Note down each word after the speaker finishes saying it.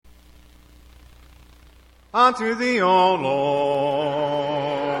Unto thee, O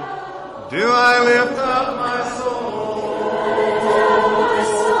Lord, do I lift up my soul.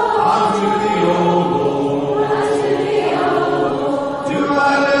 Unto thee, O Lord, do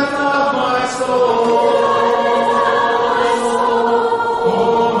I lift up my soul.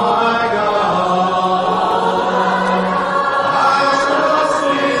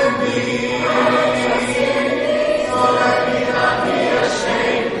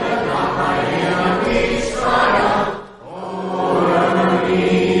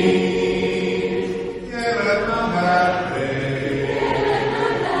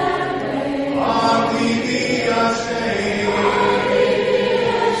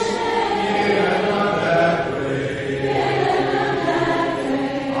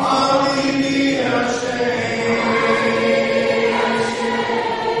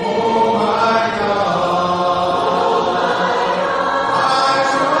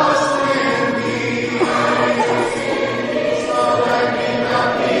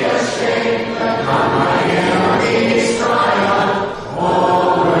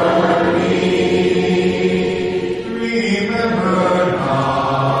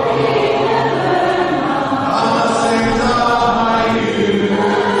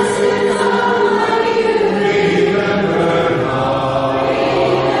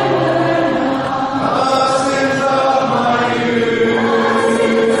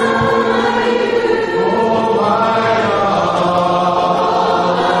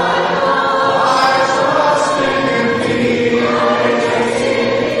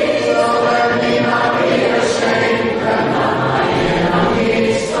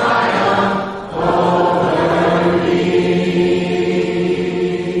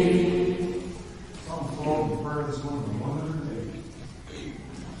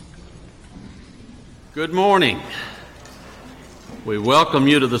 Good morning. We welcome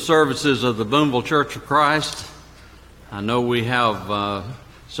you to the services of the Boonville Church of Christ. I know we have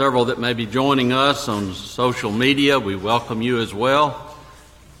several that may be joining us on social media. We welcome you as well.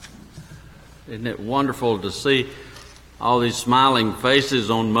 Isn't it wonderful to see all these smiling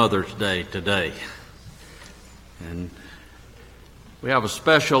faces on Mother's Day today? And we have a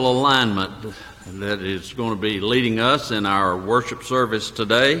special alignment that is going to be leading us in our worship service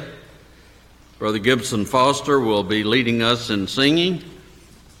today. Brother Gibson Foster will be leading us in singing.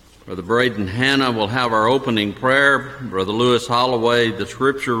 Brother Braden Hanna will have our opening prayer. Brother Lewis Holloway, the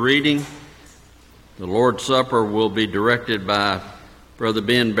scripture reading. The Lord's Supper will be directed by Brother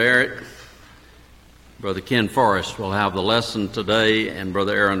Ben Barrett. Brother Ken Forrest will have the lesson today, and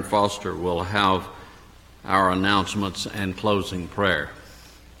Brother Aaron Foster will have our announcements and closing prayer.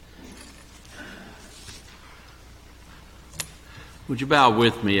 Would you bow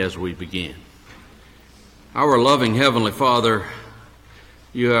with me as we begin? Our loving Heavenly Father,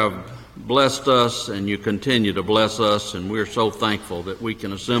 you have blessed us and you continue to bless us, and we're so thankful that we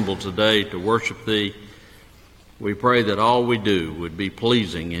can assemble today to worship Thee. We pray that all we do would be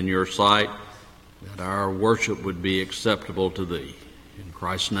pleasing in Your sight, that our worship would be acceptable to Thee. In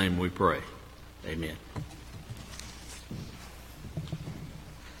Christ's name we pray. Amen.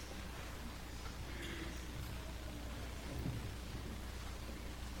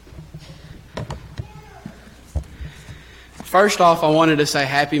 First off, I wanted to say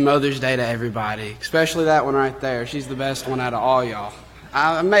Happy Mother's Day to everybody, especially that one right there. She's the best one out of all y'all.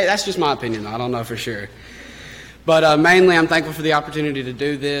 That's just my opinion, though. I don't know for sure. But mainly, I'm thankful for the opportunity to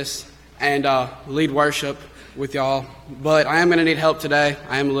do this and lead worship with y'all. But I am going to need help today.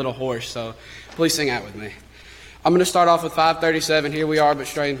 I am a little hoarse, so please sing out with me. I'm going to start off with 537, Here We Are But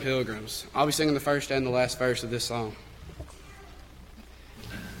Straying Pilgrims. I'll be singing the first and the last verse of this song.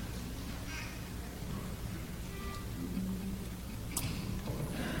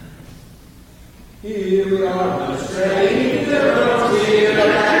 Here we are, but straying pilgrims, here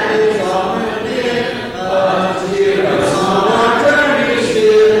that is often been. Until us on our journey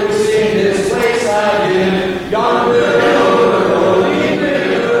still, we sing this wayside hymn. Yonder road, the rolling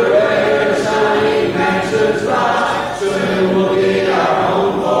river, where the shining mansions rise. Soon we'll be our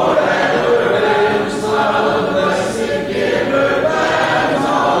home forever, and the smile of the blessed giver gladdens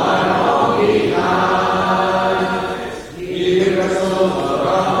all our longing eyes. Here our souls are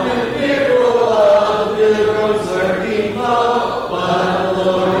often fearful of pilgrims lurking low, but the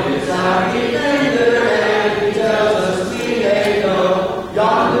Lord is our defender, and He tells us we may go.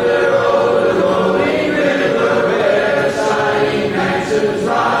 Yonder road, the rolling river, where the shining mansions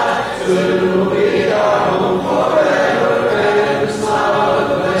rise. Soon will be our home forever, and the smile of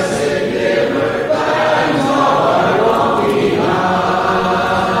the blessed giver gladdens all our longing eyes.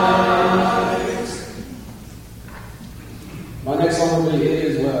 My next song will be It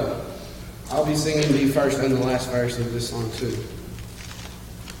Is Well. I'll be be singing the first and the last verse of this song too.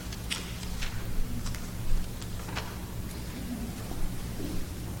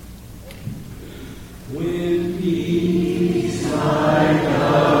 When peace like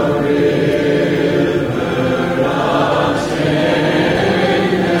a river attendeth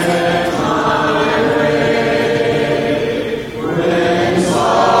my way, when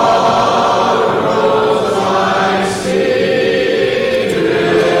sorrows like sea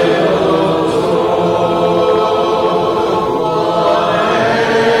billows roll,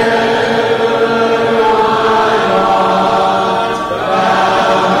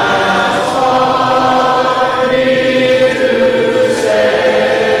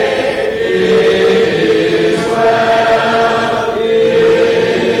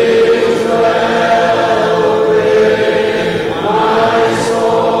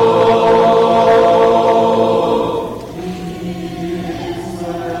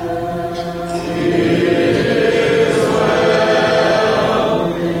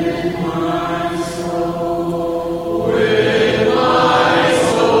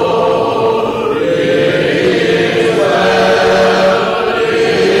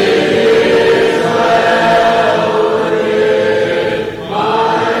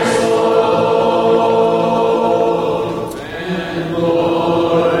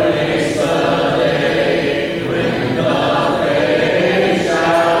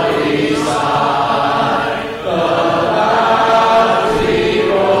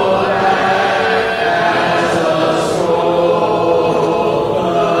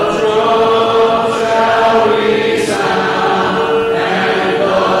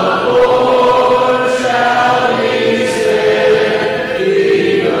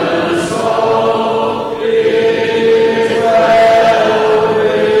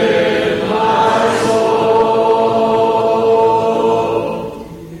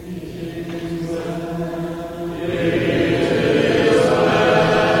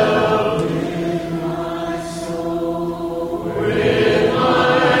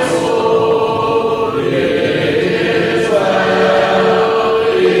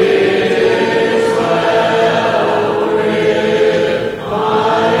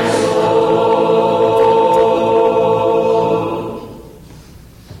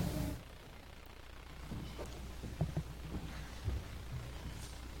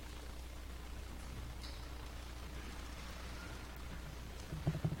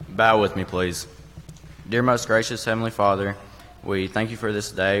 Bow with me, please. Dear most gracious Heavenly Father, we thank you for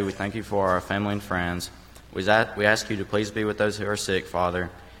this day. We thank you for our family and friends. We ask you to please be with those who are sick,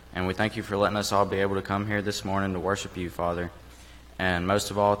 Father. And we thank you for letting us all be able to come here this morning to worship you, Father. And most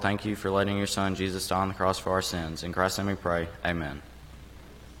of all, thank you for letting your Son, Jesus, die on the cross for our sins. In Christ's name we pray. Amen.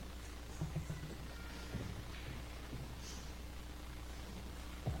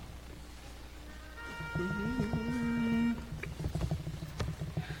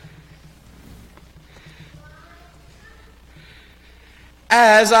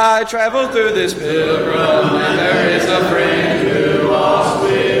 As I travel through this pilgrim land, there is a friend who walks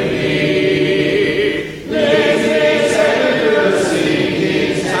with me. Leads me safely through the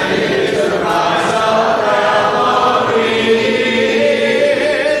sinking sand to rise up Calvary.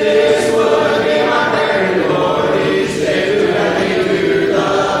 This would be my very Lord each day to help me do the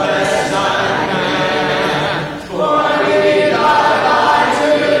best I can. For He died to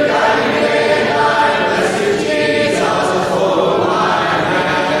guide me and I bless you, Jesus, hold my hand.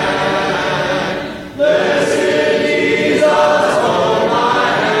 Blessed be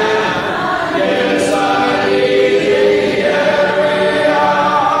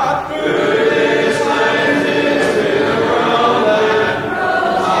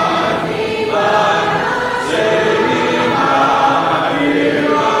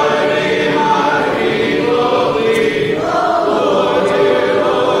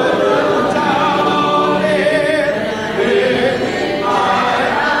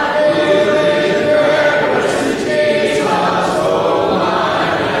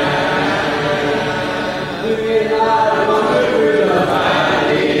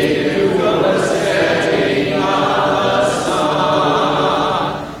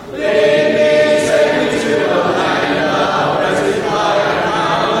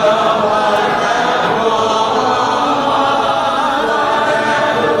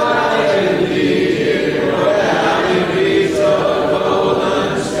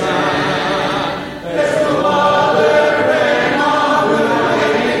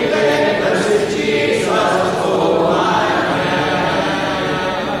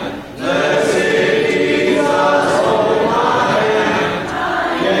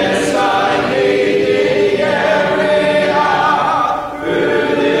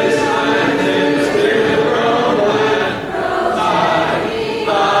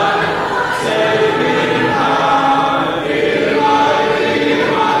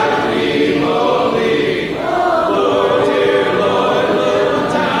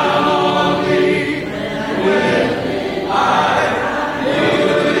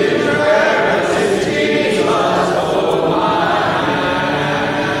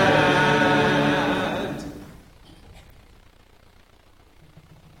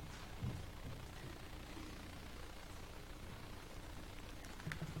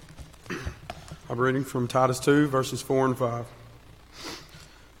I'm reading from Titus 2, verses 4 and 5.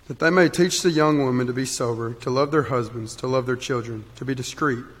 That they may teach the young women to be sober, to love their husbands, to love their children, to be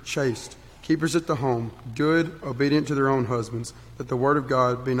discreet, chaste, keepers at the home, good, obedient to their own husbands, that the word of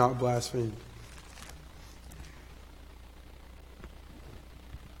God be not blasphemed.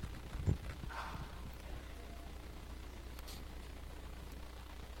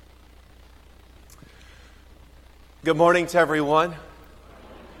 Good morning to everyone.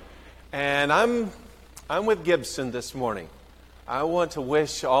 And I'm with Gibson this morning. I want to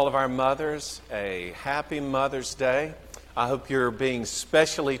wish all of our mothers a happy Mother's Day. I hope you're being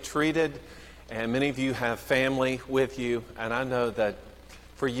specially treated, and many of you have family with you, and I know that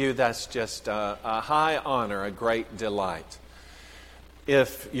for you that's just a high honor, a great delight.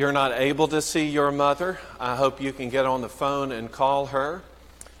 If you're not able to see your mother, I hope you can get on the phone and call her.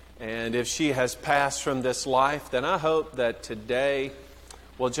 And if she has passed from this life, then I hope that today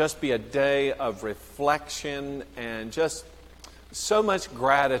will just be a day of reflection and just so much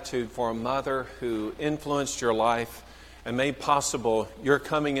gratitude for a mother who influenced your life and made possible your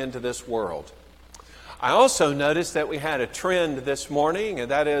coming into this world. I also noticed that we had a trend this morning, and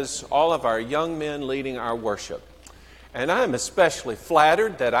that is all of our young men leading our worship. And I'm especially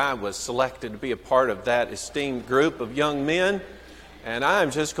flattered that I was selected to be a part of that esteemed group of young men. And I'm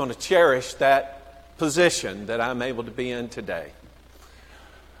just going to cherish that position that I'm able to be in today.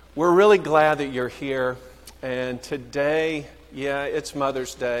 We're really glad that you're here. And today, it's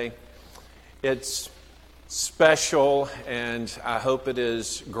Mother's Day. It's special, and I hope it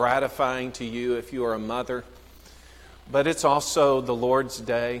is gratifying to you if you are a mother. But it's also the Lord's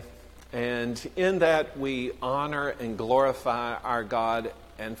Day. And in that, we honor and glorify our God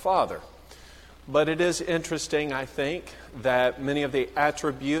and Father. But it is interesting, I think, that many of the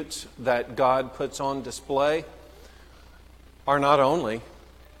attributes that God puts on display are not only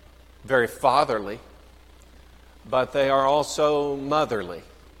very fatherly, but they are also motherly.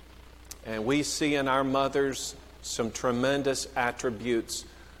 And we see in our mothers some tremendous attributes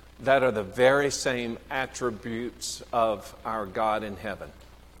that are the very same attributes of our God in heaven.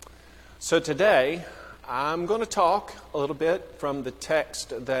 So today, I'm going to talk a little bit from the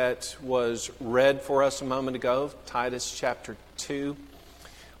text that was read for us a moment ago, Titus chapter 2.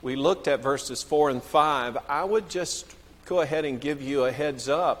 We looked at verses 4 and 5. I would just go ahead and give you a heads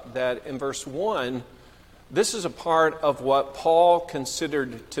up that in verse 1, this is a part of what Paul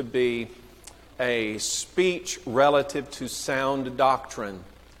considered to be a speech relative to sound doctrine.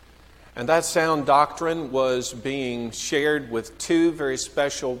 And that sound doctrine was being shared with two very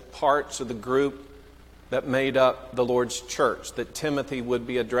special parts of the group that made up the Lord's church, that Timothy would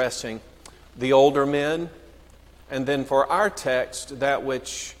be addressing the older men, and then for our text, that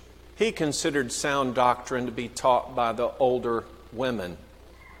which he considered sound doctrine to be taught by the older women,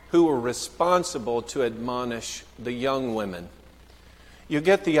 who were responsible to admonish the young women. You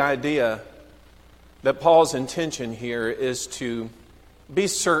get the idea that Paul's intention here is to be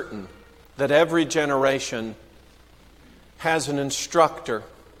certain that every generation has an instructor,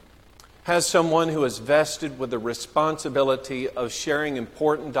 has someone who is vested with the responsibility of sharing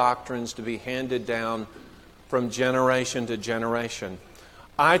important doctrines to be handed down from generation to generation.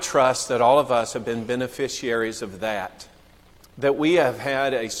 I trust that all of us have been beneficiaries of that we have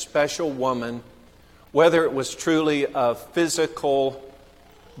had a special woman, whether it was truly a physical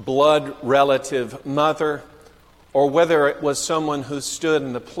blood relative mother, or whether it was someone who stood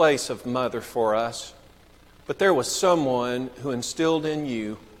in the place of mother for us, but there was someone who instilled in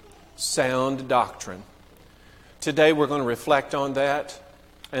you sound doctrine. Today we're going to reflect on that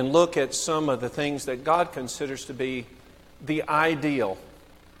and look at some of the things that God considers to be the ideal,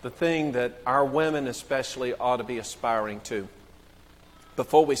 the thing that our women especially ought to be aspiring to.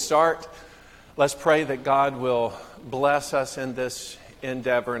 Before we start, let's pray that God will bless us in this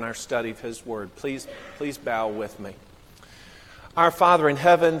endeavor in our study of His Word. Please bow with me. Our Father in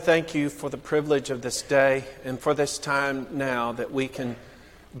heaven, thank you for the privilege of this day and for this time now that we can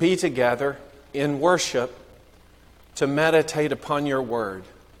be together in worship to meditate upon your word.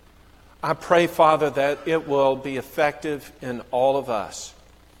 I pray, Father, that it will be effective in all of us.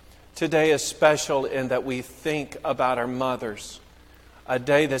 Today is special in that we think about our mothers, a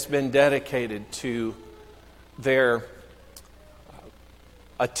day that's been dedicated to their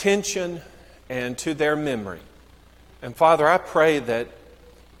attention and to their memory. And Father, I pray that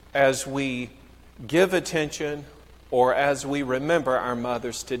as we give attention or as we remember our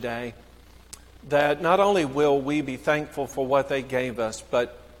mothers today, that not only will we be thankful for what they gave us,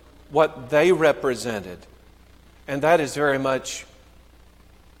 but what they represented. And that is very much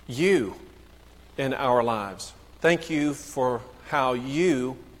you in our lives. Thank you for how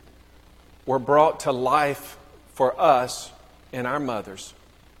you were brought to life for us and our mothers.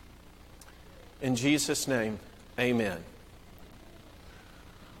 In Jesus' name, amen.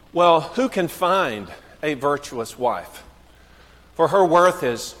 Well, who can find a virtuous wife? For her worth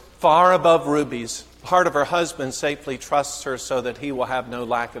is far above rubies. The heart of her husband safely trusts her so that he will have no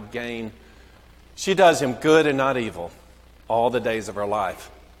lack of gain. She does him good and not evil all the days of her life.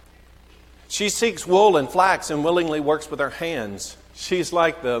 She seeks wool and flax and willingly works with her hands. She's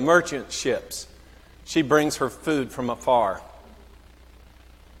like the merchant ships. She brings her food from afar.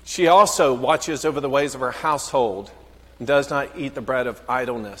 She also watches over the ways of her household and does not eat the bread of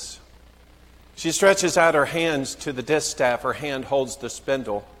idleness. She stretches out her hands to the distaff. Her hand holds the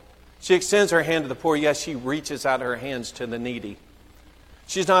spindle. She extends her hand to the poor. Yes, she reaches out her hands to the needy.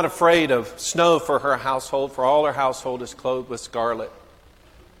 She's not afraid of snow for her household, for all her household is clothed with scarlet.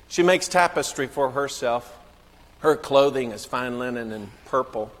 She makes tapestry for herself. Her clothing is fine linen and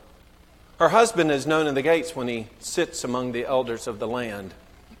purple. Her husband is known in the gates when he sits among the elders of the land.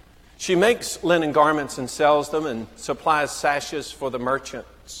 She makes linen garments and sells them and supplies sashes for the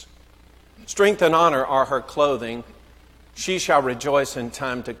merchants. Strength and honor are her clothing. She shall rejoice in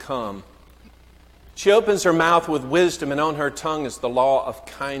time to come. She opens her mouth with wisdom, and on her tongue is the law of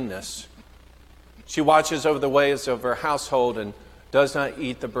kindness. She watches over the ways of her household and does not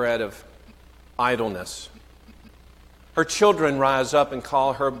eat the bread of idleness. Her children rise up and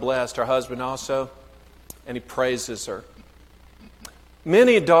call her blessed, her husband also, and he praises her.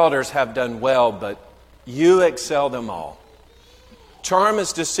 Many daughters have done well, but you excel them all. Charm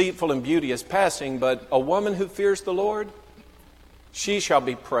is deceitful and beauty is passing, but a woman who fears the Lord, she shall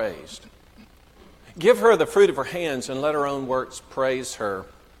be praised. Give her the fruit of her hands, and let her own works praise her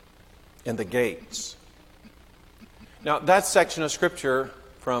in the gates. Now, that section of Scripture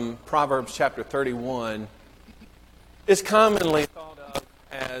from Proverbs chapter 31 is commonly thought of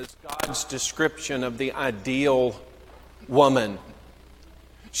as God's description of the ideal woman.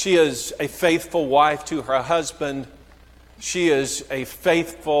 She is a faithful wife to her husband. She is a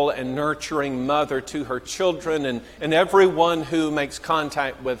faithful and nurturing mother to her children and everyone who makes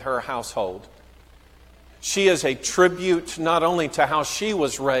contact with her household. She is a tribute not only to how she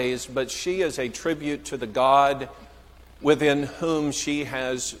was raised, but she is a tribute to the God within whom she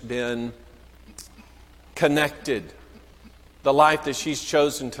has been connected. The life that she's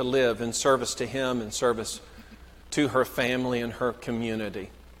chosen to live in service to Him and service to her family and her community.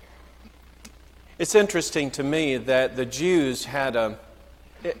 It's interesting to me that the Jews had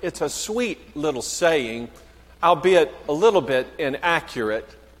it's a sweet little saying, albeit a little bit inaccurate,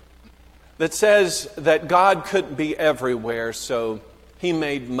 that says that God couldn't be everywhere, so He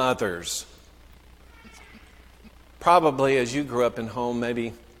made mothers. Probably as you grew up in home,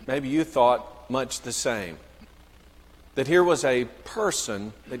 maybe you thought much the same. That here was a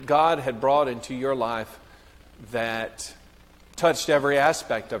person that God had brought into your life that touched every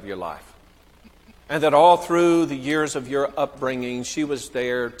aspect of your life. And that all through the years of your upbringing, she was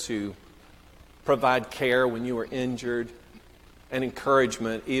there to provide care when you were injured and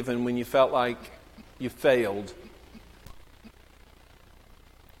encouragement even when you felt like you failed.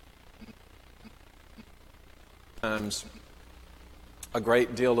 Sometimes a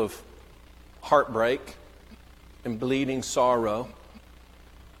great deal of heartbreak and bleeding sorrow.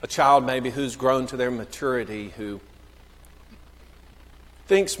 A child maybe who's grown to their maturity, who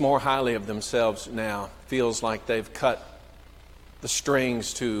thinks more highly of themselves now, feels like they've cut the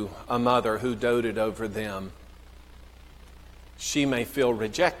strings to a mother who doted over them. She may feel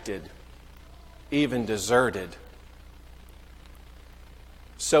rejected, even deserted.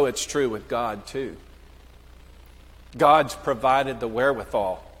 So it's true with God too. God's provided the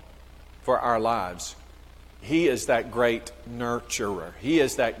wherewithal for our lives. He is that great nurturer. He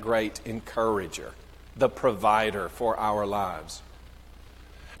is that great encourager, the provider for our lives.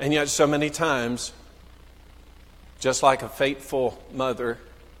 And yet so many times, just like a faithful mother,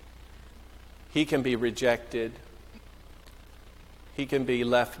 He can be rejected. He can be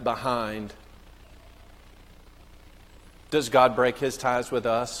left behind. Does God break His ties with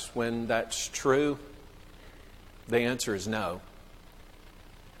us when that's true? The answer is no.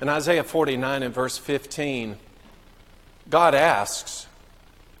 In Isaiah 49 and verse 15, God asks,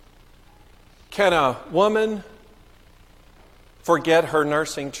 can a woman forget her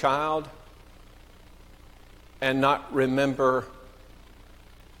nursing child and not remember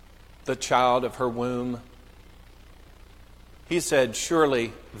the child of her womb? He said,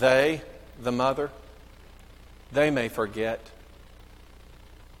 surely they, the mother, they may forget,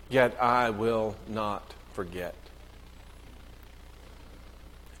 yet I will not forget.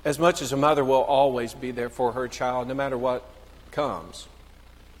 As much as a mother will always be there for her child, no matter what comes,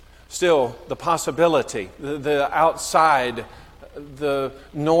 Still, the possibility, the outside, the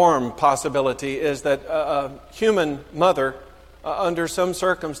norm possibility is that a human mother, under some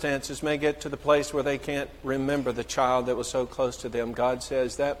circumstances, may get to the place where they can't remember the child that was so close to them. God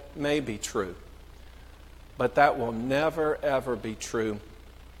says that may be true, but that will never, ever be true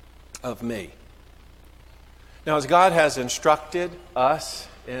of me. Now, as God has instructed us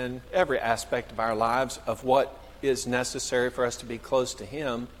in every aspect of our lives of what is necessary for us to be close to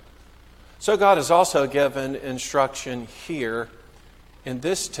Him, so God has also given instruction here in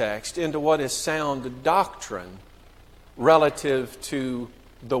this text into what is sound doctrine relative to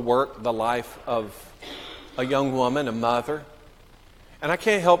the work, the life of a young woman, a mother. And I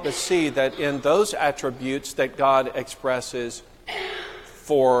can't help but see that in those attributes that God expresses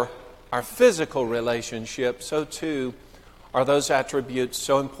for our physical relationship, so too are those attributes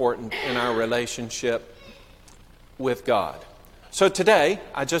so important in our relationship with God. So today,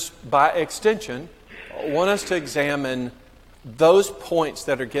 I just by extension want us to examine those points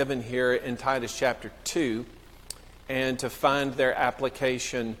that are given here in Titus chapter 2 and to find their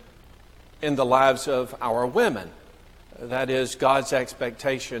application in the lives of our women. That is, God's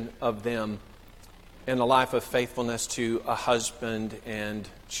expectation of them in a life of faithfulness to a husband and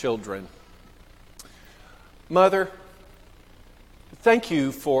children. Mother, thank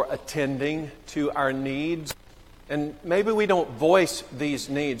you for attending to our needs. And maybe we don't voice these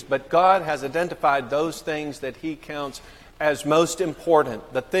needs, but God has identified those things that He counts as most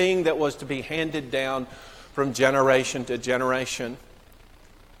important, the thing that was to be handed down from generation to generation.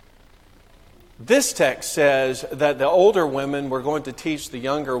 This text says that the older women were going to teach the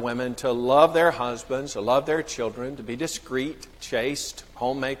younger women to love their husbands, to love their children, to be discreet, chaste,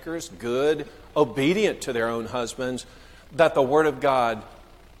 homemakers, good, obedient to their own husbands, that the Word of God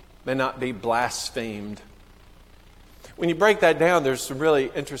may not be blasphemed. When you break that down, there's some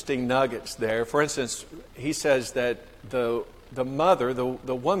really interesting nuggets there. For instance, he says that the mother,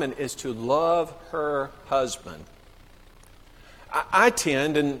 the woman, is to love her husband. I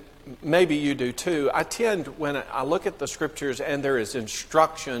tend, and maybe you do too, I tend when I look at the Scriptures and there is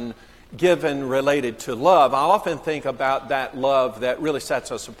instruction given related to love, I often think about that love that really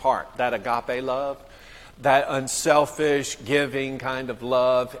sets us apart, that agape love, that unselfish, giving kind of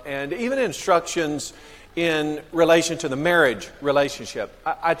love, and even instructions in relation to the marriage relationship.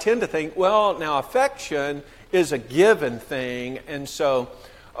 I tend to think, well, now affection is a given thing, and so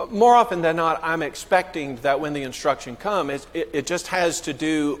more often than not, I'm expecting that when the instruction comes, it just has to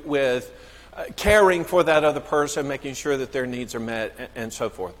do with caring for that other person, making sure that their needs are met, and so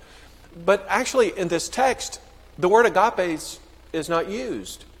forth. But actually, in this text, the word agape is not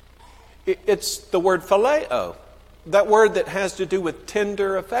used. It's the word phileo, that word that has to do with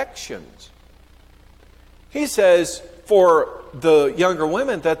tender affections. He says for the younger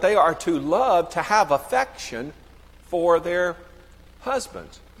women that they are to love, to have affection for their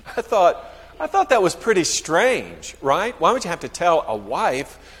husbands. I thought that was pretty strange, right? Why would you have to tell a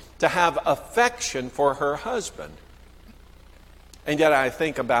wife to have affection for her husband? And yet I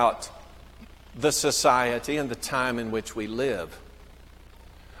think about the society and the time in which we live.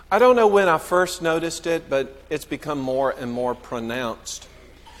 I don't know when I first noticed it, but it's become more and more pronounced.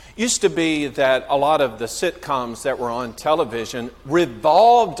 Used to be that a lot of the sitcoms that were on television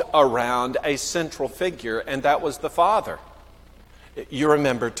revolved around a central figure, and that was the father. You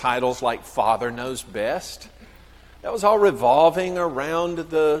remember titles like Father Knows Best? That was all revolving around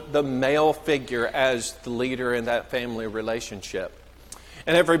the male figure as the leader in that family relationship.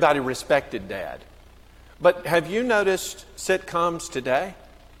 And everybody respected Dad. But have you noticed sitcoms today?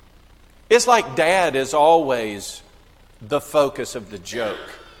 It's like Dad is always the focus of the joke.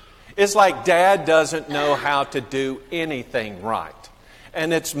 It's like Dad doesn't know how to do anything right.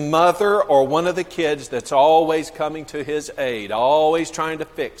 And it's Mother or one of the kids that's always coming to his aid, always trying to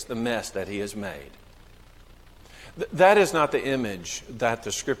fix the mess that he has made. That is not the image that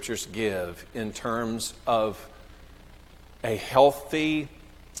the Scriptures give in terms of a healthy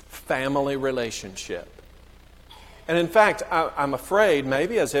family relationship. And in fact, I'm afraid,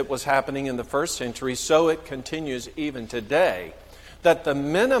 maybe as it was happening in the first century, so it continues even today, that the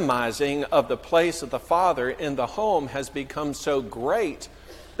minimizing of the place of the father in the home has become so great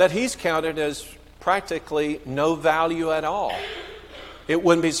that he's counted as practically no value at all. It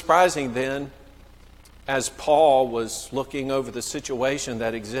wouldn't be surprising then, as Paul was looking over the situation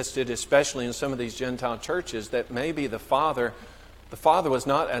that existed, especially in some of these Gentile churches, that maybe the father was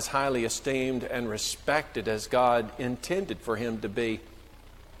not as highly esteemed and respected as God intended for him to be.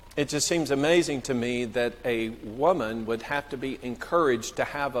 It just seems amazing to me that a woman would have to be encouraged to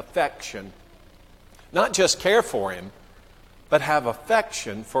have affection, not just care for him, but have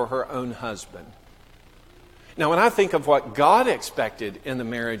affection for her own husband. Now, when I think of what God expected in the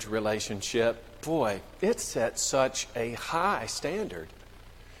marriage relationship, boy, it sets such a high standard.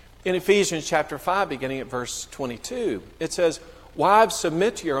 In Ephesians chapter 5, beginning at verse 22, it says, "Wives,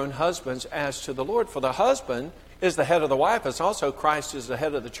 submit to your own husbands as to the Lord. For the husband is the head of the wife, as also Christ is the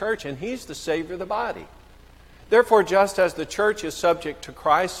head of the church, and He's the Savior of the body. Therefore, just as the church is subject to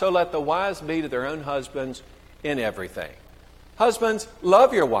Christ, so let the wives be to their own husbands in everything. Husbands,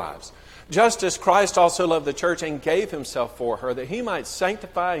 love your wives, just as Christ also loved the church and gave Himself for her, that He might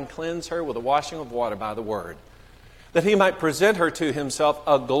sanctify and cleanse her with the washing of water by the word, that He might present her to Himself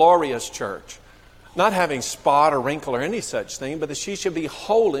a glorious church, not having spot or wrinkle or any such thing, but that she should be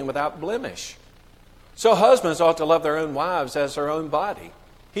holy and without blemish. So husbands ought to love their own wives as their own body.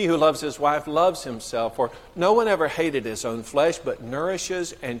 He who loves his wife loves himself, for no one ever hated his own flesh, but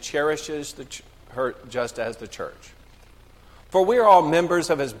nourishes and cherishes her just as the church. For we are all members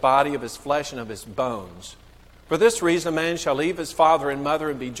of His body, of His flesh, and of His bones. For this reason a man shall leave his father and mother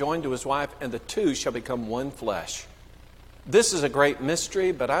and be joined to his wife, and the two shall become one flesh. This is a great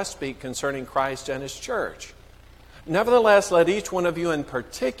mystery, but I speak concerning Christ and His church. Nevertheless, let each one of you in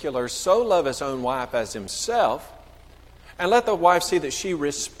particular so love his own wife as himself, and let the wife see that she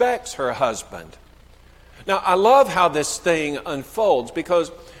respects her husband." Now, I love how this thing unfolds,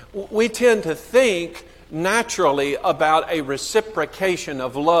 because we tend to think naturally about a reciprocation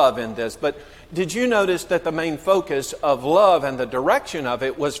of love in this. But did you notice that the main focus of love and the direction of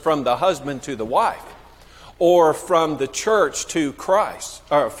it was from the husband to the wife, or from the church to Christ,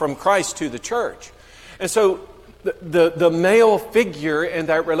 or from Christ to the church? And so the male figure in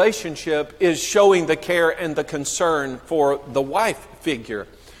that relationship is showing the care and the concern for the wife figure.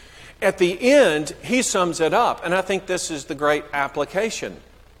 At the end, he sums it up, and I think this is the great application,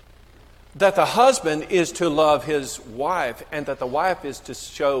 that the husband is to love his wife, and that the wife is to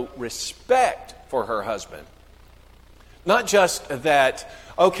show respect for her husband. Not just that,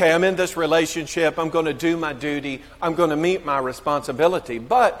 okay, I'm in this relationship, I'm going to do my duty, I'm going to meet my responsibility,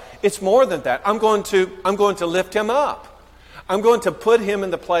 but it's more than that. I'm going to lift him up. I'm going to put him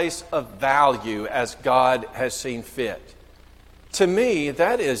in the place of value as God has seen fit. To me,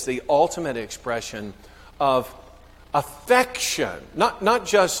 that is the ultimate expression of affection, not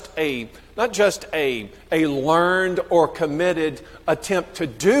just a learned or committed attempt to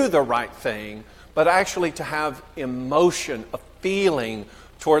do the right thing, but actually to have emotion, a feeling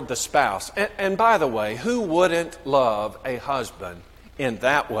toward the spouse. And by the way, who wouldn't love a husband in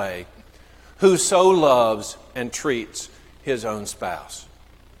that way, who so loves and treats his own spouse?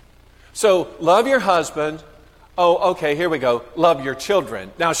 So, love your husband. Oh, okay, here we go. Love your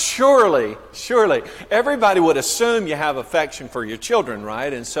children. Now, surely, everybody would assume you have affection for your children,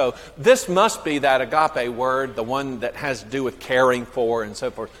 right? And so, this must be that agape word, the one that has to do with caring for and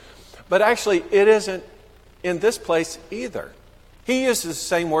so forth. But actually, it isn't in this place either. He uses the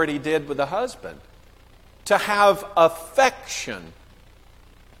same word he did with the husband. To have affection.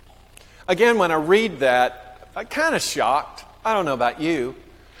 Again, when I read that, I'm kind of shocked. I don't know about you.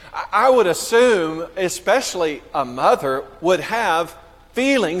 I would assume, especially a mother, would have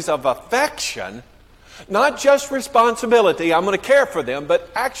feelings of affection, not just responsibility, I'm going to care for them, but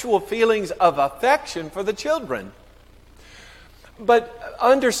actual feelings of affection for the children. But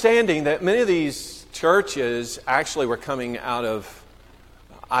understanding that many of these churches actually were coming out of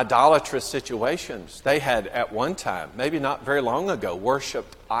idolatrous situations. They had at one time, maybe not very long ago,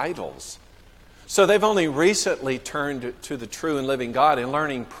 worshipped idols. So they've only recently turned to the true and living God and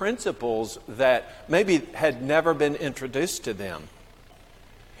learning principles that maybe had never been introduced to them.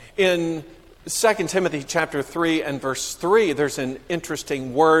 In 2 Timothy chapter 3 and verse 3, there's an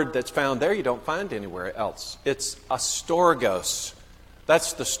interesting word that's found there you don't find anywhere else. It's astorgos.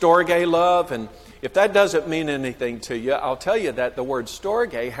 That's the storge love, and if that doesn't mean anything to you, I'll tell you that the word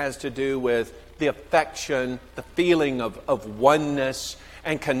storge has to do with the affection, the feeling of oneness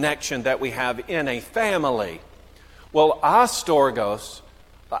and connection that we have in a family. Well, astorgos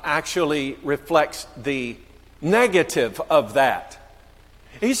actually reflects the negative of that.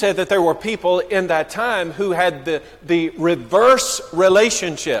 He said that there were people in that time who had the reverse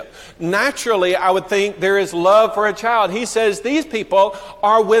relationship. Naturally, I would think there is love for a child. He says these people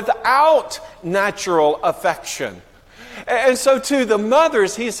are without natural affection. And so to the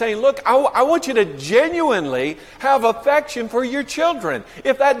mothers, he's saying, look, I want you to genuinely have affection for your children.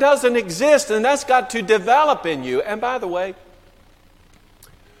 If that doesn't exist, then that's got to develop in you. And by the way,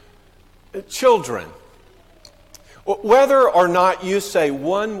 children, whether or not you say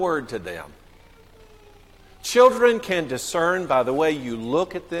one word to them, children can discern by the way you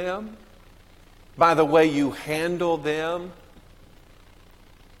look at them, by the way you handle them,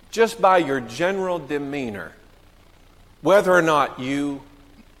 just by your general demeanor, whether or not you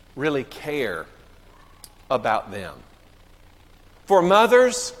really care about them. For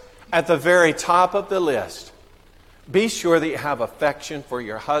mothers, at the very top of the list, be sure that you have affection for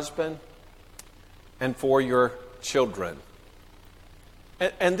your husband and for your children.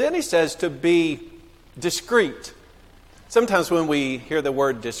 And then he says to be discreet. Sometimes when we hear the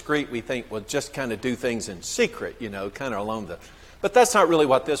word discreet, we think, well, just kind of do things in secret, kind of along the... But that's not really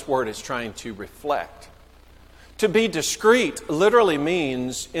what this word is trying to reflect. To be discreet literally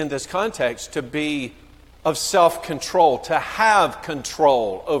means, in this context, to be of self-control, to have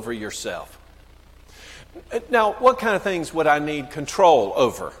control over yourself. Now, what kind of things would I need control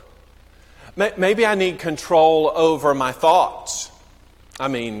over? Maybe I need control over my thoughts. I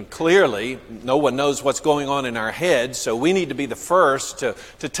mean, clearly, no one knows what's going on in our heads, so we need to be the first to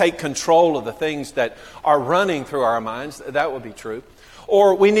take control of the things that are running through our minds. That would be true.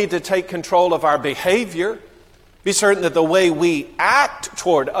 Or we need to take control of our behavior. Be certain that the way we act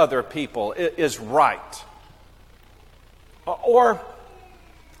toward other people is right. Or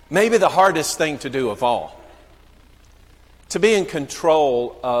maybe the hardest thing to do of all, to be in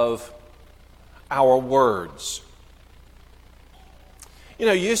control of our words.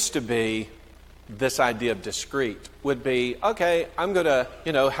 Used to be this idea of discreet would be, okay, I'm going to,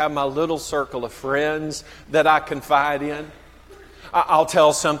 have my little circle of friends that I confide in. I'll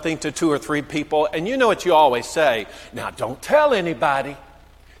tell something to 2 or 3 people, and you know what you always say, now don't tell anybody,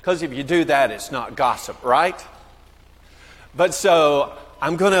 because if you do that, it's not gossip, right? But so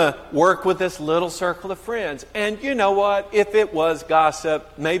I'm going to work with this little circle of friends. And you know what? If it was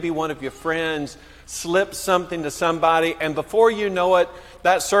gossip, maybe one of your friends slipped something to somebody, and before you know it,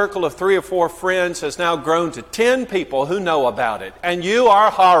 that circle of 3 or 4 friends has now grown to 10 people who know about it, and you are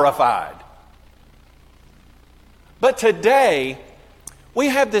horrified. But today, we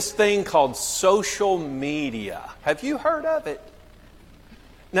have this thing called social media. Have you heard of it?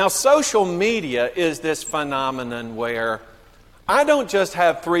 Now, social media is this phenomenon where I don't just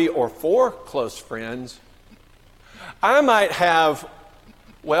have 3 or 4 close friends. I might have,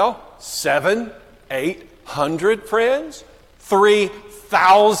 700, 800 friends,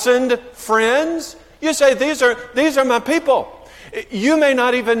 3,000 friends. You say, these are my people. You may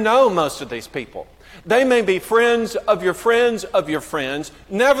not even know most of these people. They may be friends of your friends of your friends.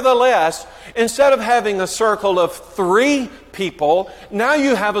 Nevertheless, instead of having a circle of 3 people, now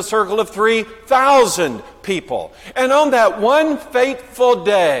you have a circle of 3,000 people. And on that one fateful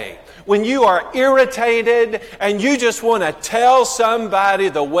day, when you are irritated and you just want to tell somebody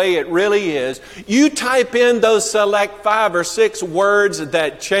the way it really is, you type in those select 5 or 6 words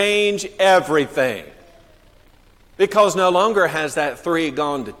that change everything. Because no longer has that 3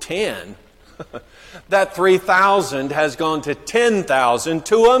 gone to 10. That 3,000 has gone to 10,000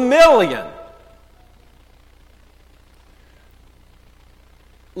 to 1,000,000.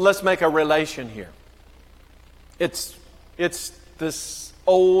 Let's make a relation here. It's this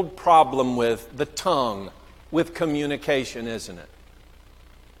old problem with the tongue, with communication, isn't it?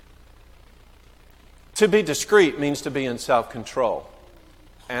 To be discreet means to be in self-control.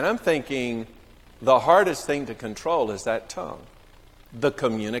 And I'm thinking the hardest thing to control is that tongue, the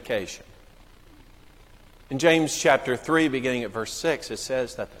communication. In James chapter 3, beginning at verse 6, it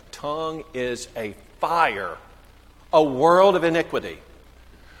says that the tongue is a fire, a world of iniquity.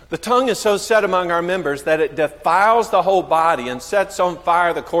 The tongue is so set among our members that it defiles the whole body and sets on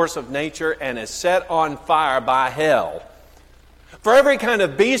fire the course of nature and is set on fire by hell. For every kind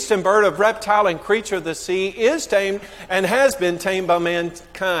of beast and bird, of reptile and creature of the sea is tamed and has been tamed by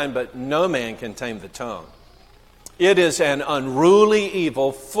mankind, but no man can tame the tongue. It is an unruly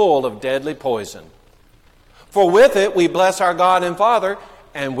evil full of deadly poison. For with it we bless our God and Father,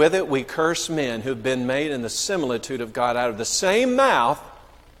 and with it we curse men who've been made in the similitude of God. Out of the same mouth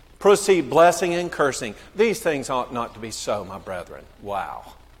proceed blessing and cursing. These things ought not to be so, my brethren.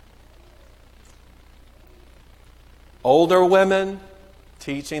 Wow. Older women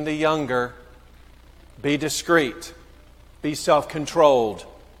teaching the younger, be discreet, be self-controlled,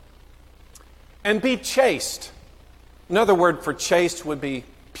 and be chaste. Another word for chaste would be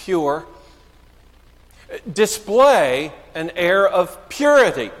pure. Display an air of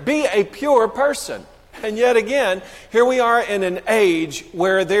purity. Be a pure person. And yet again, here we are in an age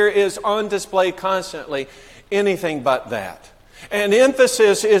where there is on display constantly anything but that. And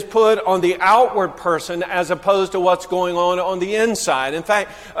emphasis is put on the outward person as opposed to what's going on the inside. In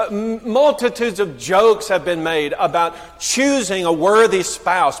fact, multitudes of jokes have been made about choosing a worthy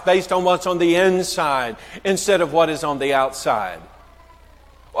spouse based on what's on the inside instead of what is on the outside.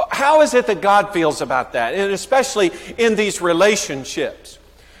 How is it that God feels about that? And especially in these relationships.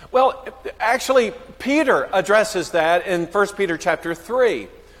 Well, actually, Peter addresses that in 1 Peter chapter 3.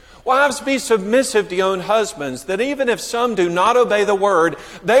 Wives, be submissive to your own husbands, that even if some do not obey the word,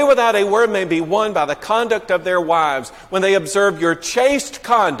 they without a word may be won by the conduct of their wives, when they observe your chaste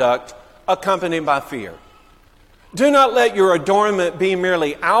conduct accompanied by fear. Do not let your adornment be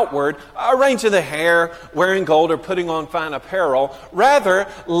merely outward, arranging the hair, wearing gold, or putting on fine apparel. Rather,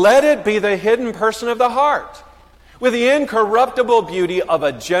 let it be the hidden person of the heart, with the incorruptible beauty of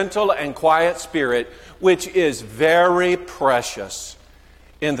a gentle and quiet spirit, which is very precious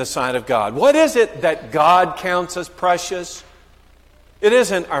in the sight of God. What is it that God counts as precious? It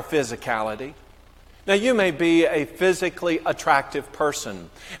isn't our physicality. Now, you may be a physically attractive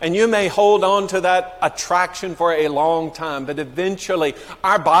person, and you may hold on to that attraction for a long time, but eventually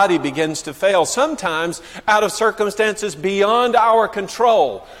our body begins to fail, sometimes out of circumstances beyond our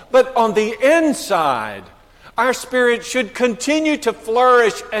control. But on the inside, our spirit should continue to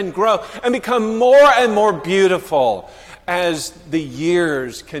flourish and grow and become more and more beautiful as the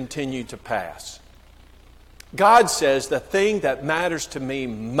years continue to pass. God says the thing that matters to me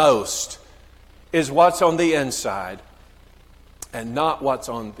most is what's on the inside and not what's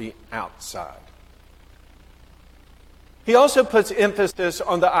on the outside. He also puts emphasis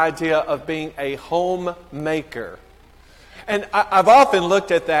on the idea of being a homemaker. And I've often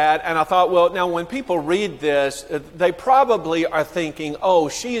looked at that and I thought, well, now when people read this, they probably are thinking, oh,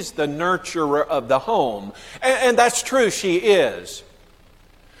 she's the nurturer of the home. And that's true, she is.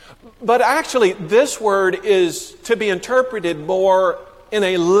 But actually, this word is to be interpreted more in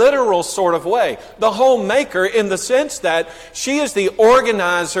a literal sort of way. The homemaker, in the sense that she is the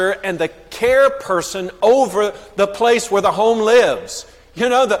organizer and the care person over the place where the home lives. You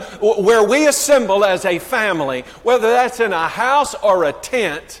know, where we assemble as a family, whether that's in a house or a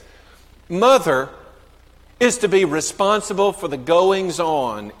tent, mother is to be responsible for the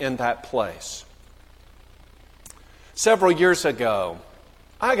goings-on in that place. Several years ago,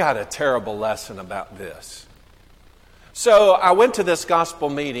 I got a terrible lesson about this. So I went to this gospel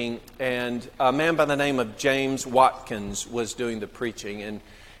meeting, and a man by the name of James Watkins was doing the preaching, and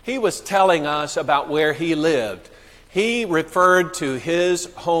he was telling us about where he lived. He referred to his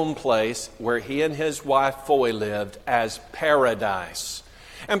home place, where he and his wife Foy lived, as paradise.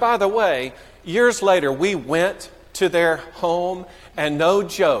 And by the way, years later, we went to their home, and no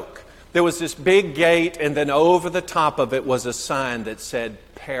joke, there was this big gate, and then over the top of it was a sign that said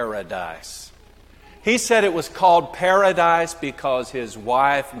paradise. He said it was called paradise because his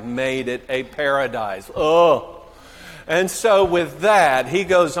wife made it a paradise. Oh! And so with that, he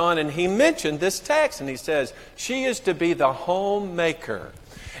goes on and he mentioned this text and he says, she is to be the homemaker.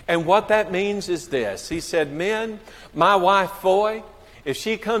 And what that means is this. He said, men, my wife Foy, if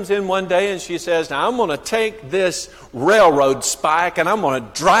she comes in one day and she says, now I'm going to take this railroad spike and I'm going to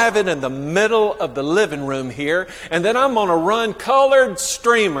drive it in the middle of the living room here, and then I'm going to run colored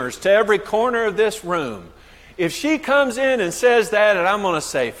streamers to every corner of this room. If she comes in and says that, and I'm going to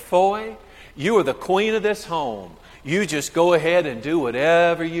say, Foy, you are the queen of this home. You just go ahead and do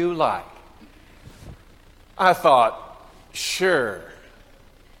whatever you like. I thought, sure.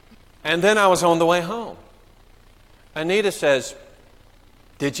 And then I was on the way home. Anita says,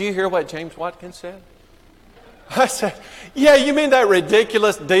 did you hear what James Watkins said? I said, yeah, you mean that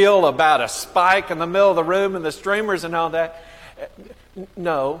ridiculous deal about a spike in the middle of the room and the streamers and all that?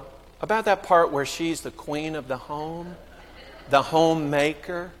 No, about that part where she's the queen of the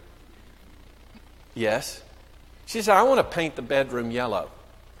homemaker. Yes. She said, I want to paint the bedroom yellow.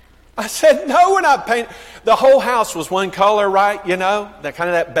 I said, no, we're not painting. The whole house was one color, right? You know, that kind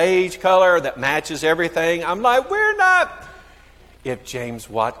of that beige color that matches everything. I'm like, we're not. If James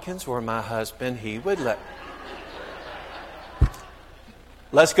Watkins were my husband, he would let.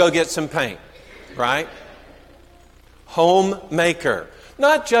 Let's go get some paint, right? Homemaker.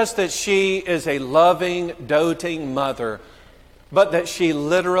 Not just that she is a loving, doting mother, but that she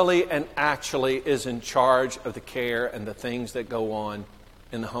literally and actually is in charge of the care and the things that go on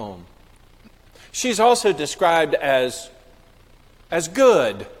in the home. She's also described as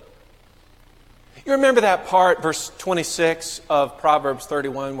good. You remember that part, verse 26 of Proverbs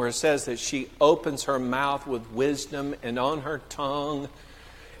 31, where it says that she opens her mouth with wisdom, and on her tongue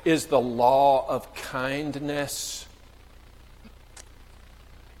is the law of kindness.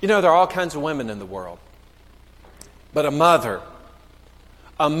 You know, there are all kinds of women in the world. But a mother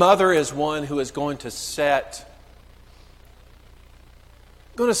is one who is going to set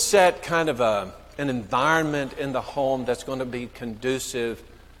kind of an environment in the home that's going to be conducive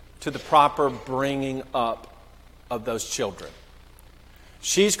to the proper bringing up of those children.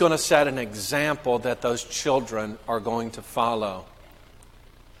 She's going to set an example that those children are going to follow.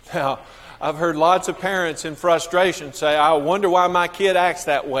 Now, I've heard lots of parents in frustration say, I wonder why my kid acts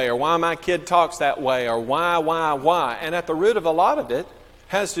that way, or why my kid talks that way, or why. And at the root of a lot of it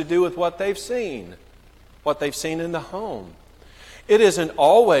has to do with what they've seen in the home. It isn't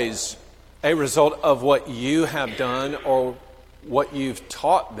always a result of what you have done or what you've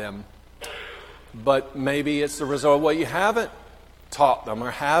taught them, but maybe it's the result of what you haven't taught them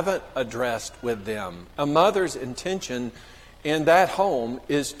or haven't addressed with them. A mother's intention in that home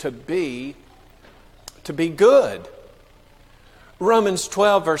is to be good. Romans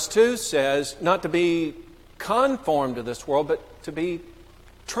 12 verse 2 says not to be conformed to this world, but to be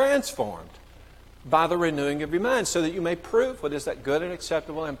transformed by the renewing of your mind, so that you may prove what is that good and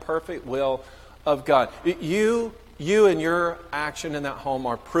acceptable and perfect will of God. You and your action in that home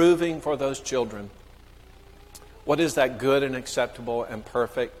are proving for those children what is that good and acceptable and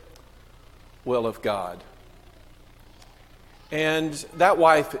perfect will of God. And that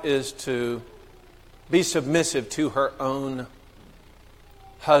wife is to be submissive to her own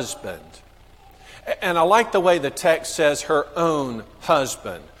husband. And I like the way the text says her own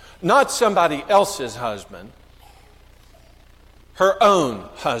husband. Not somebody else's husband. Her own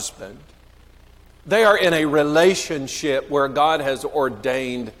husband. They are in a relationship where God has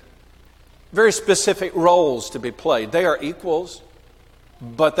ordained very specific roles to be played. They are equals,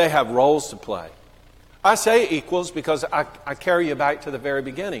 but they have roles to play. I say equals because I carry you back to the very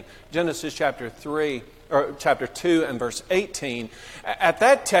beginning. Genesis chapter 2 and verse 18. At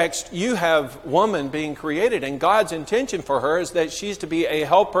that text, you have woman being created, and God's intention for her is that she's to be a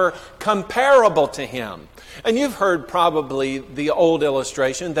helper comparable to him. And you've heard probably the old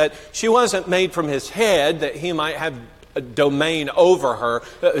illustration that she wasn't made from his head, that he might have a domain over her,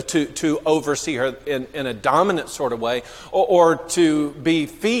 to oversee her in a dominant sort of way, or to be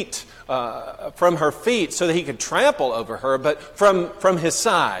feet from her feet so that he could trample over her, but from his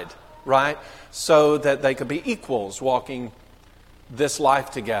side, right? So that they could be equals walking this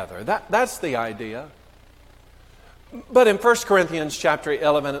life together. That's the idea. But in 1 Corinthians chapter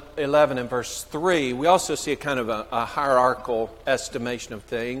 11 and verse 3, we also see a kind of a hierarchical estimation of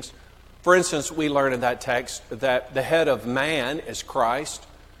things. For instance, we learn in that text that the head of man is Christ,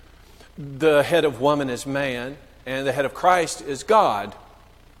 the head of woman is man, and the head of Christ is God.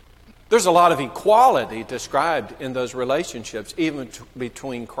 There's a lot of equality described in those relationships, even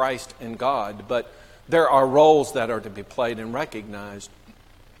between Christ and God, but there are roles that are to be played and recognized.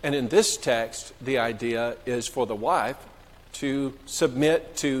 And in this text, the idea is for the wife to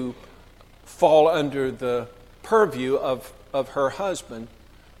submit, to fall under the purview of her husband,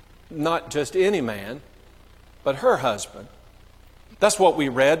 not just any man, but her husband. That's what we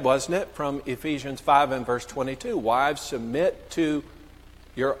read, wasn't it, from Ephesians 5 and verse 22. Wives, submit to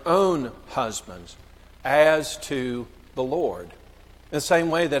your own husbands as to the Lord. In the same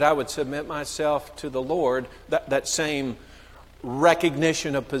way that I would submit myself to the Lord, that same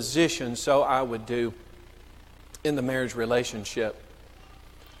recognition of position, so I would do in the marriage relationship.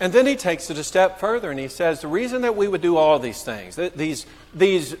 And then he takes it a step further and he says the reason that we would do all these things,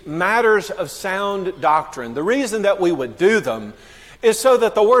 these matters of sound doctrine, the reason that we would do them is so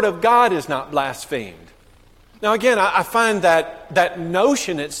that the Word of God is not blasphemed. Now again, I find that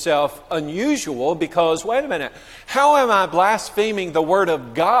notion itself unusual because, wait a minute, how am I blaspheming the Word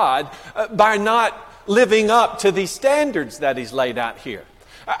of God by not living up to the standards that He's laid out here?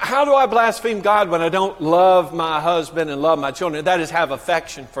 How do I blaspheme God when I don't love my husband and love my children? That is, have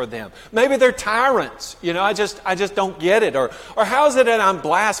affection for them. Maybe they're tyrants. I just don't get it. Or how is it that I'm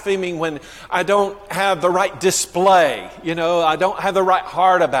blaspheming when I don't have the right display? I don't have the right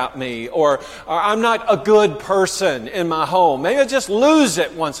heart about me. Or I'm not a good person in my home. Maybe I just lose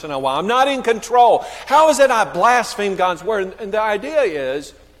it once in a while. I'm not in control. How is it I blaspheme God's Word? And the idea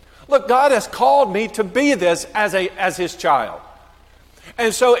is, look, God has called me to be this as His child.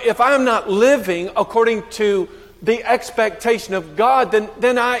 And so if I'm not living according to the expectation of God,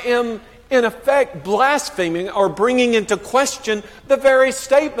 then I am in effect blaspheming or bringing into question the very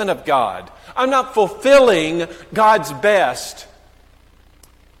statement of God. I'm not fulfilling God's best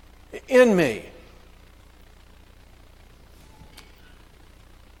in me.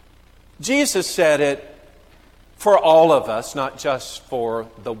 Jesus said it for all of us, not just for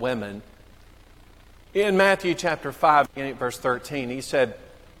the women. In Matthew chapter 5, verse 13, He said,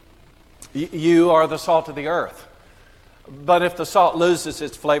 "You are the salt of the earth. But if the salt loses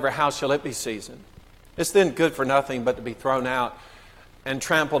its flavor, how shall it be seasoned? It's then good for nothing but to be thrown out and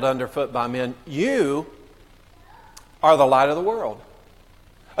trampled underfoot by men. You are the light of the world.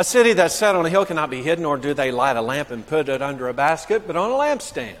 A city that's set on a hill cannot be hidden, nor do they light a lamp and put it under a basket, but on a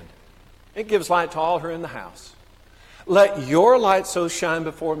lampstand. It gives light to all who are in the house. Let your light so shine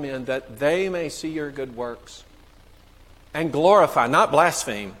before men that they may see your good works and glorify, not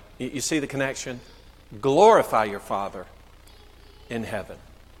blaspheme. You see the connection? Glorify your Father in heaven.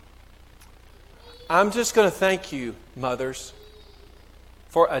 I'm just going to thank you, mothers,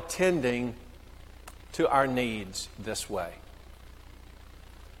 for attending to our needs this way.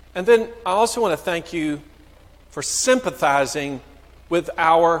 And then I also want to thank you for sympathizing with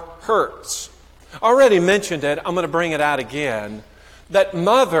our hurts. I already mentioned it. I'm going to bring it out again. That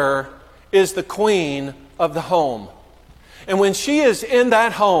mother is the queen of the home. And when she is in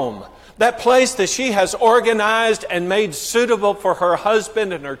that home, that place that she has organized and made suitable for her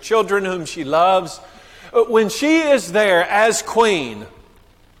husband and her children whom she loves, when she is there as queen,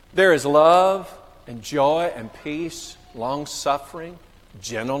 there is love and joy and peace, long-suffering,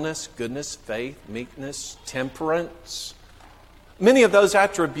 gentleness, goodness, faith, meekness, temperance. Many of those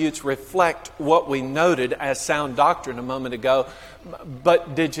attributes reflect what we noted as sound doctrine a moment ago.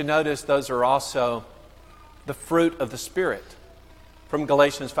 But did you notice those are also the fruit of the Spirit from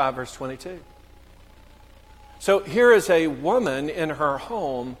Galatians 5 verse 22? So here is a woman in her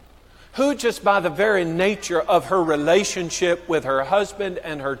home who just by the very nature of her relationship with her husband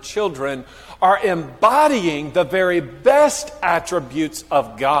and her children are embodying the very best attributes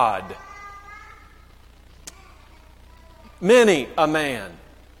of God. Many a man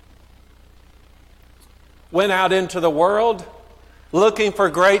went out into the world looking for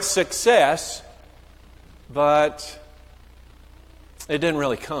great success, but it didn't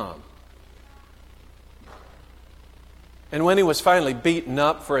really come. And when he was finally beaten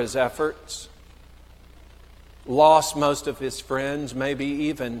up for his efforts, lost most of his friends, maybe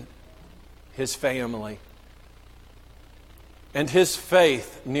even his family, and his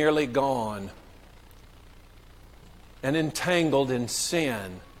faith nearly gone, and entangled in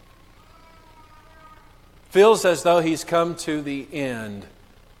sin, feels as though he's come to the end,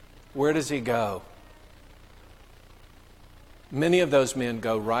 where does he go? Many of those men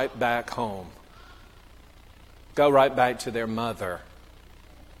go right back home. Go right back to their mother.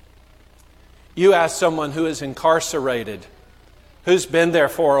 You ask someone who is incarcerated, who's been there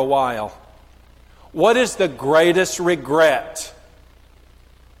for a while, what is the greatest regret?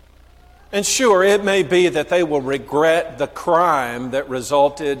 And sure, it may be that they will regret the crime that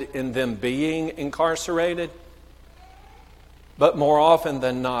resulted in them being incarcerated. But more often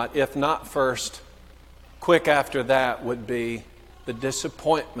than not, if not first, quick after that would be the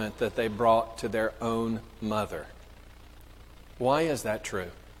disappointment that they brought to their own mother. Why is that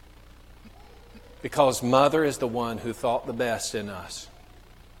true? Because mother is the one who thought the best in us,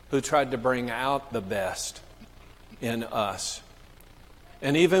 who tried to bring out the best in us.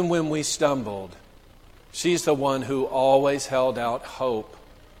 And even when we stumbled, she's the one who always held out hope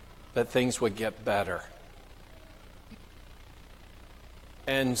that things would get better.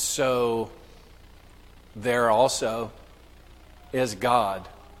 And so there also is God.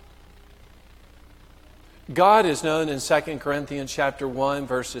 God is known in 2 Corinthians chapter 1,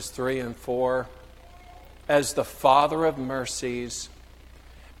 verses 3 and 4 as the Father of mercies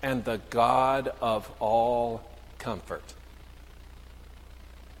and the God of all comfort.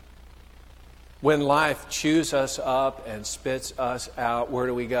 When life chews us up and spits us out, where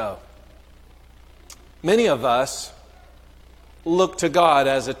do we go? Many of us look to God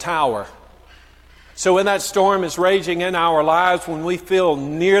as a tower. So when that storm is raging in our lives, when we feel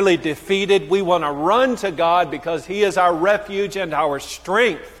nearly defeated, we want to run to God because He is our refuge and our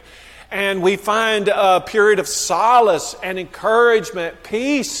strength. And we find a period of solace and encouragement,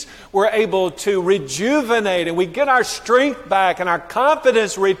 peace. We're able to rejuvenate and we get our strength back and our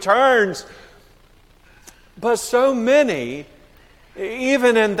confidence returns. But so many,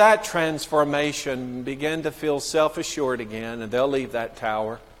 even in that transformation, begin to feel self-assured again, and they'll leave that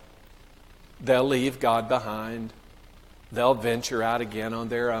tower. They'll leave God behind. They'll venture out again on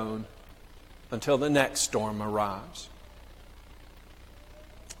their own until the next storm arrives.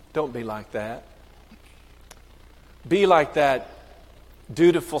 Don't be like that. Be like that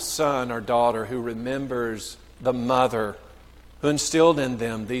dutiful son or daughter who remembers the mother who instilled in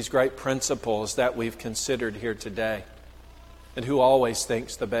them these great principles that we've considered here today, and who always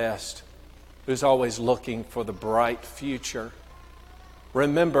thinks the best, who's always looking for the bright future.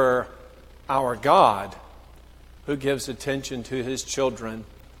 Remember our God, who gives attention to His children,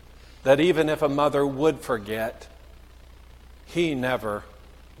 that even if a mother would forget, He never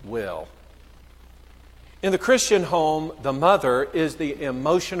will. In the Christian home, the mother is the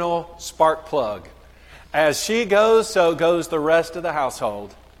emotional spark plug. As she goes, so goes the rest of the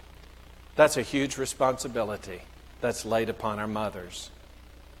household. That's a huge responsibility that's laid upon our mothers.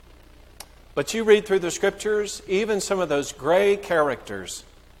 But you read through the Scriptures, even some of those gray characters,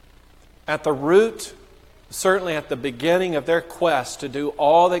 at the root, certainly at the beginning of their quest to do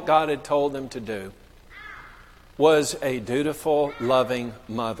all that God had told them to do, was a dutiful, loving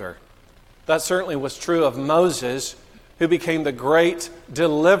mother. That certainly was true of Moses, who became the great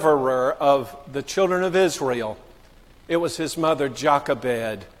deliverer of the children of Israel. It was his mother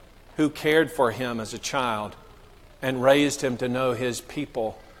Jochebed who cared for him as a child and raised him to know his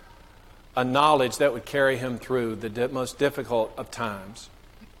people, a knowledge that would carry him through the most difficult of times.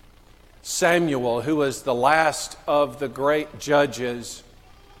 Samuel, who was the last of the great judges,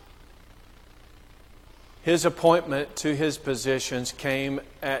 his appointment to his positions came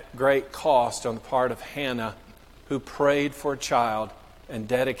at great cost on the part of Hannah, who prayed for a child and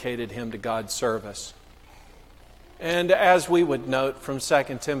dedicated him to God's service. And as we would note from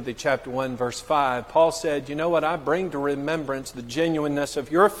 2 Timothy chapter 1, verse 5, Paul said, you know what, I bring to remembrance the genuineness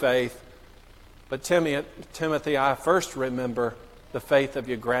of your faith, but Timothy, I first remember the faith of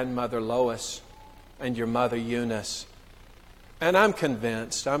your grandmother Lois and your mother Eunice. And I'm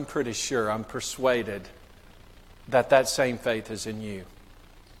convinced, I'm pretty sure, I'm persuaded that that same faith is in you.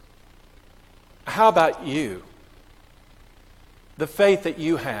 How about you? The faith that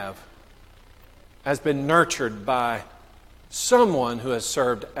you have has been nurtured by someone who has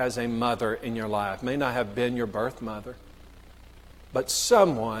served as a mother in your life. May not have been your birth mother, but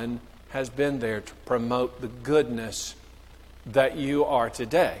someone has been there to promote the goodness that you are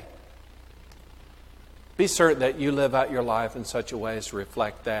today. Be certain that you live out your life in such a way as to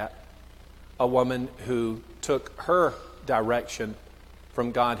reflect that. A woman who took her direction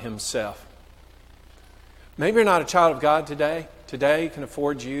from God Himself. Maybe you're not a child of God today. Today can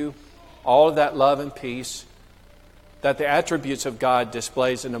afford you all of that love and peace that the attributes of God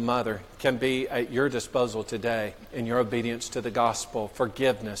displays in a mother can be at your disposal today in your obedience to the gospel,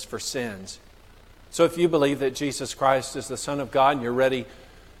 forgiveness for sins. So if you believe that Jesus Christ is the Son of God and you're ready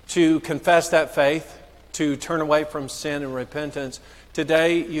to confess that faith, to turn away from sin and repentance,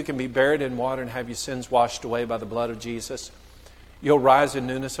 today you can be buried in water and have your sins washed away by the blood of Jesus. You'll rise in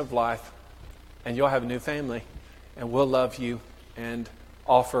newness of life and you'll have a new family, and we'll love you and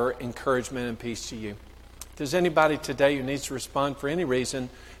offer encouragement and peace to you. If there's anybody today who needs to respond for any reason,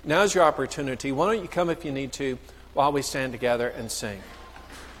 now's your opportunity. Why don't you come if you need to while we stand together and sing.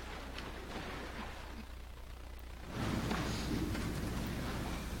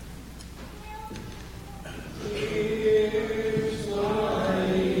 Amen.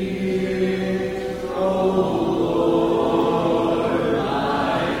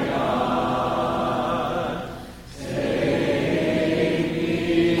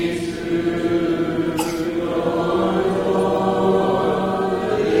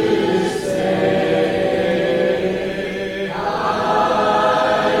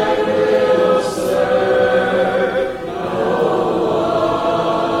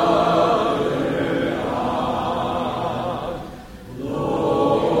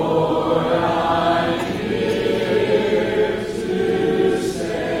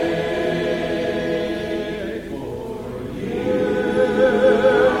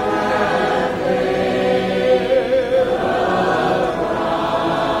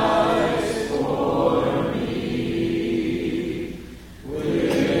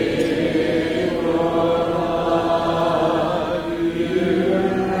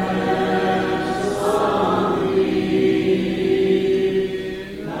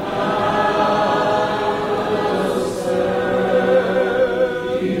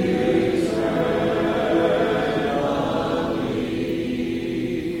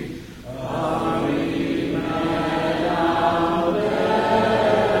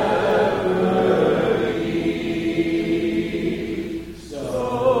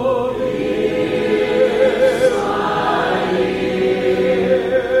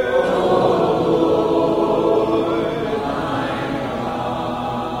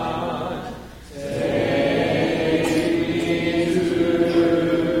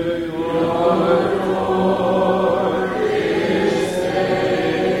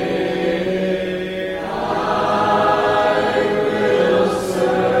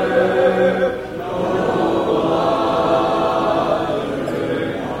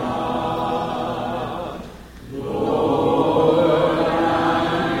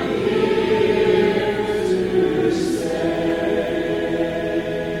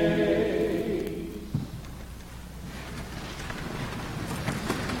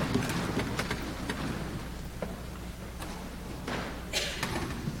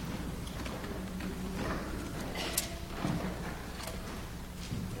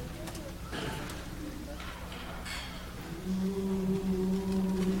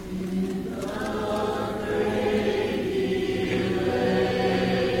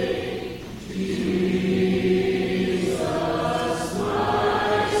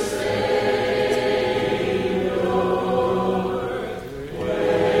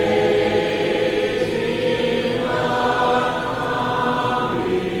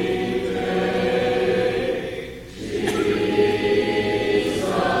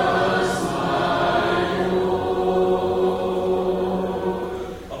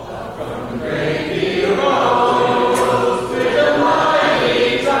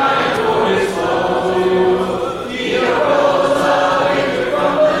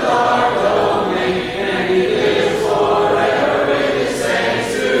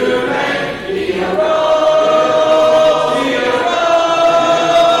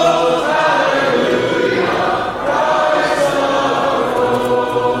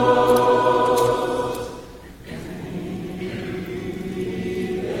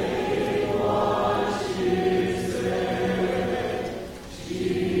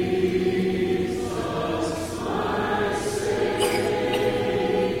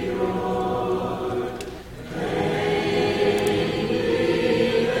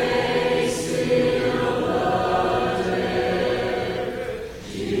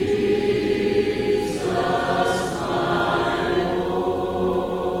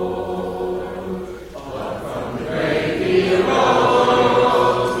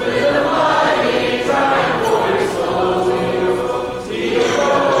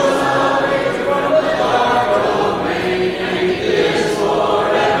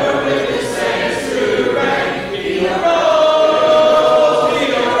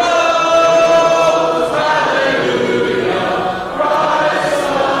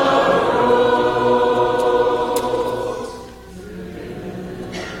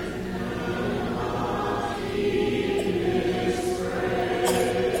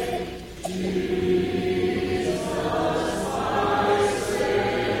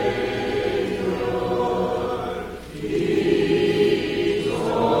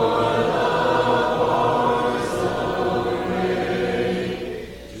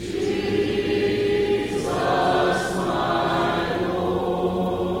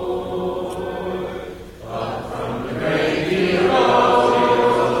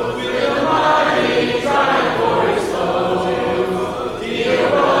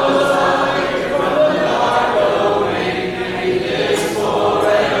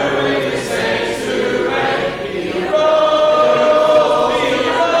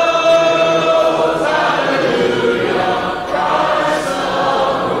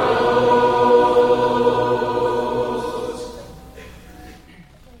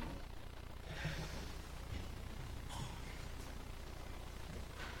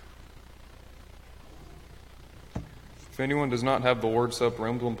 anyone does not have the Lord's Supper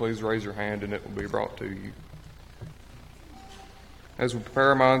emblem, please raise your hand and it will be brought to you. As we prepare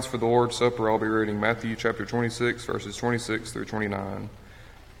our minds for the Lord's Supper, I'll be reading Matthew chapter 26, verses 26 through 29.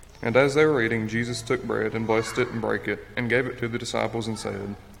 And as they were eating, Jesus took bread and blessed it and brake it, and gave it to the disciples and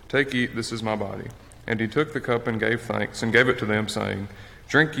said, Take, eat, this is my body. And he took the cup and gave thanks, and gave it to them, saying,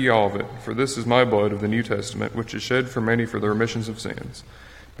 Drink ye all of it, for this is my blood of the New Testament, which is shed for many for the remissions of sins.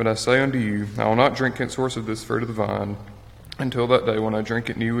 But I say unto you, I will not drink henceforth of this fruit of the vine, until that day when I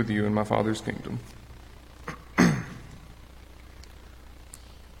drink it new with you in my Father's kingdom.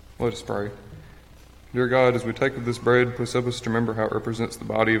 Let us pray. Dear God, as we take of this bread, please help us to remember how it represents the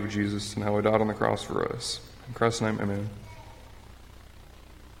body of Jesus and how he died on the cross for us. In Christ's name, amen.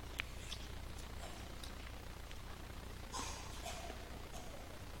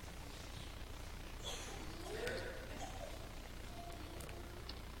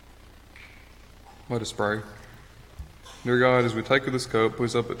 Let us pray. Dear God, as we take of this cup,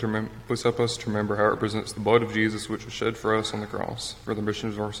 please help us to remember how it represents the blood of Jesus, which was shed for us on the cross, for the remission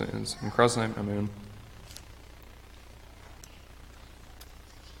of our sins. In Christ's name, amen.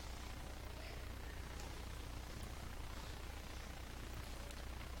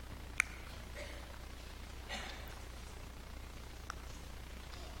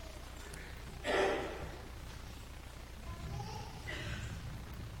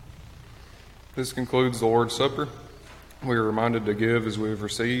 This concludes the Lord's Supper. We are reminded to give as we have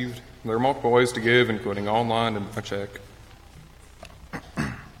received. There are multiple ways to give, including online and by check.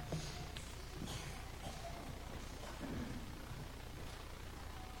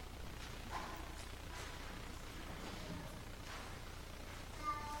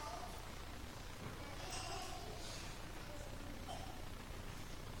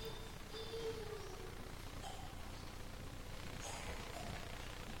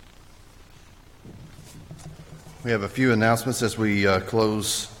 We have a few announcements as we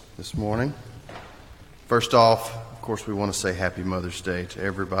close this morning. First off, of course, we want to say Happy Mother's Day to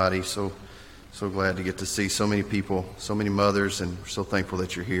everybody. So glad to get to see so many people, so many mothers, and we're so thankful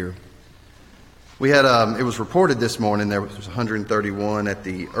that you're here. We had, it was reported this morning, there was 131 at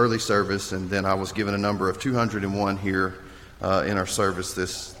the early service, and then I was given a number of 201 here in our service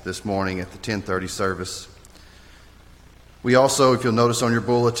this morning at the 10:30 service. We also, if you'll notice on your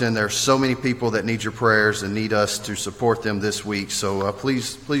bulletin, there are so many people that need your prayers and need us to support them this week. So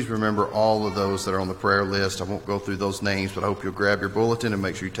please remember all of those that are on the prayer list. I won't go through those names, but I hope you'll grab your bulletin and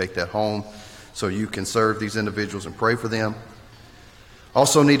make sure you take that home so you can serve these individuals and pray for them.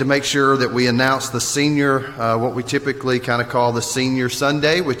 Also need to make sure that we announce the senior, what we typically kind of call the Senior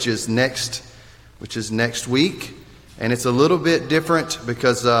Sunday, which is next week. And it's a little bit different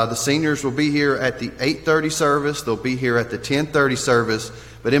because the seniors will be here at the 8:30 service. They'll be here at the 10:30 service.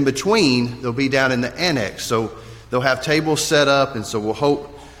 But in between, they'll be down in the annex. So they'll have tables set up. And so we'll hope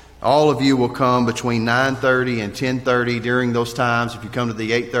all of you will come between 9:30 and 10:30 during those times. If you come to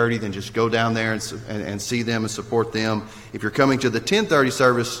the 8:30, then just go down there and see them and support them. If you're coming to the 10:30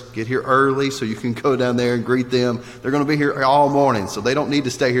 service, get here early so you can go down there and greet them. They're going to be here all morning, so they don't need to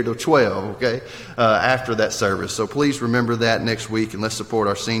stay here till 12, okay, after that service. So please remember that next week, and let's support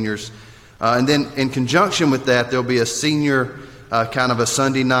our seniors. And then in conjunction with that, there'll be a senior kind of a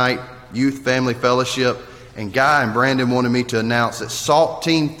Sunday night youth family fellowship. And Guy and Brandon wanted me to announce that Salt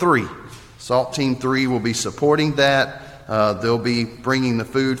Team 3 will be supporting that. They'll be bringing the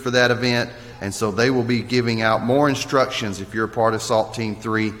food for that event. And so they will be giving out more instructions. If you're a part of Salt Team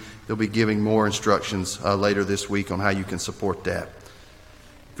 3, they'll be giving more instructions later this week on how you can support that.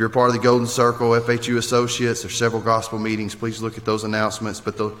 If you're a part of the Golden Circle, FHU Associates, there's several gospel meetings. Please look at those announcements.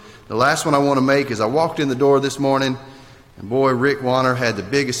 But the last one I want to make is I walked in the door this morning, and boy, Rick Warner had the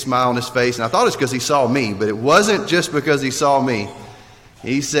biggest smile on his face. And I thought it's because he saw me, but it wasn't just because he saw me.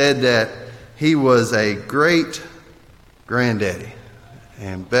 He said that he was a great granddaddy.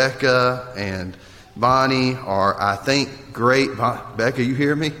 And Becca and Bonnie are, I think, great. Becca, you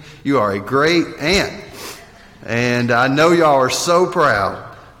hear me? You are a great aunt. And I know y'all are so proud.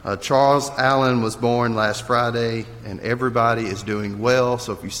 Charles Allen was born last Friday, and everybody is doing well.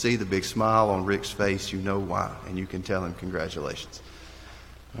 So if you see the big smile on Rick's face, you know why. And you can tell him congratulations.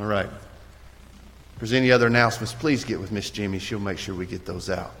 All right. If there's any other announcements, please get with Miss Jimmy. She'll make sure we get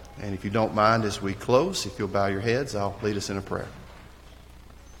those out. And if you don't mind, as we close, if you'll bow your heads, I'll lead us in a prayer.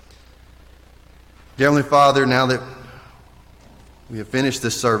 Dear Heavenly Father, now that we have finished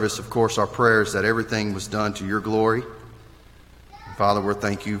this service, of course, our prayer is that everything was done to your glory. And Father, we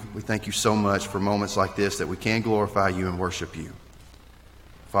thank you so much for moments like this that we can glorify you and worship you.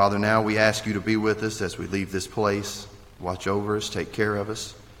 Father, now we ask you to be with us as we leave this place. Watch over us, take care of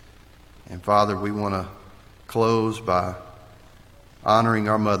us. And Father, we want to close by honoring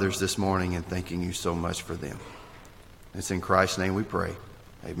our mothers this morning and thanking you so much for them. It's in Christ's name we pray.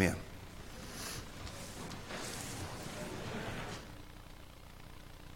 Amen.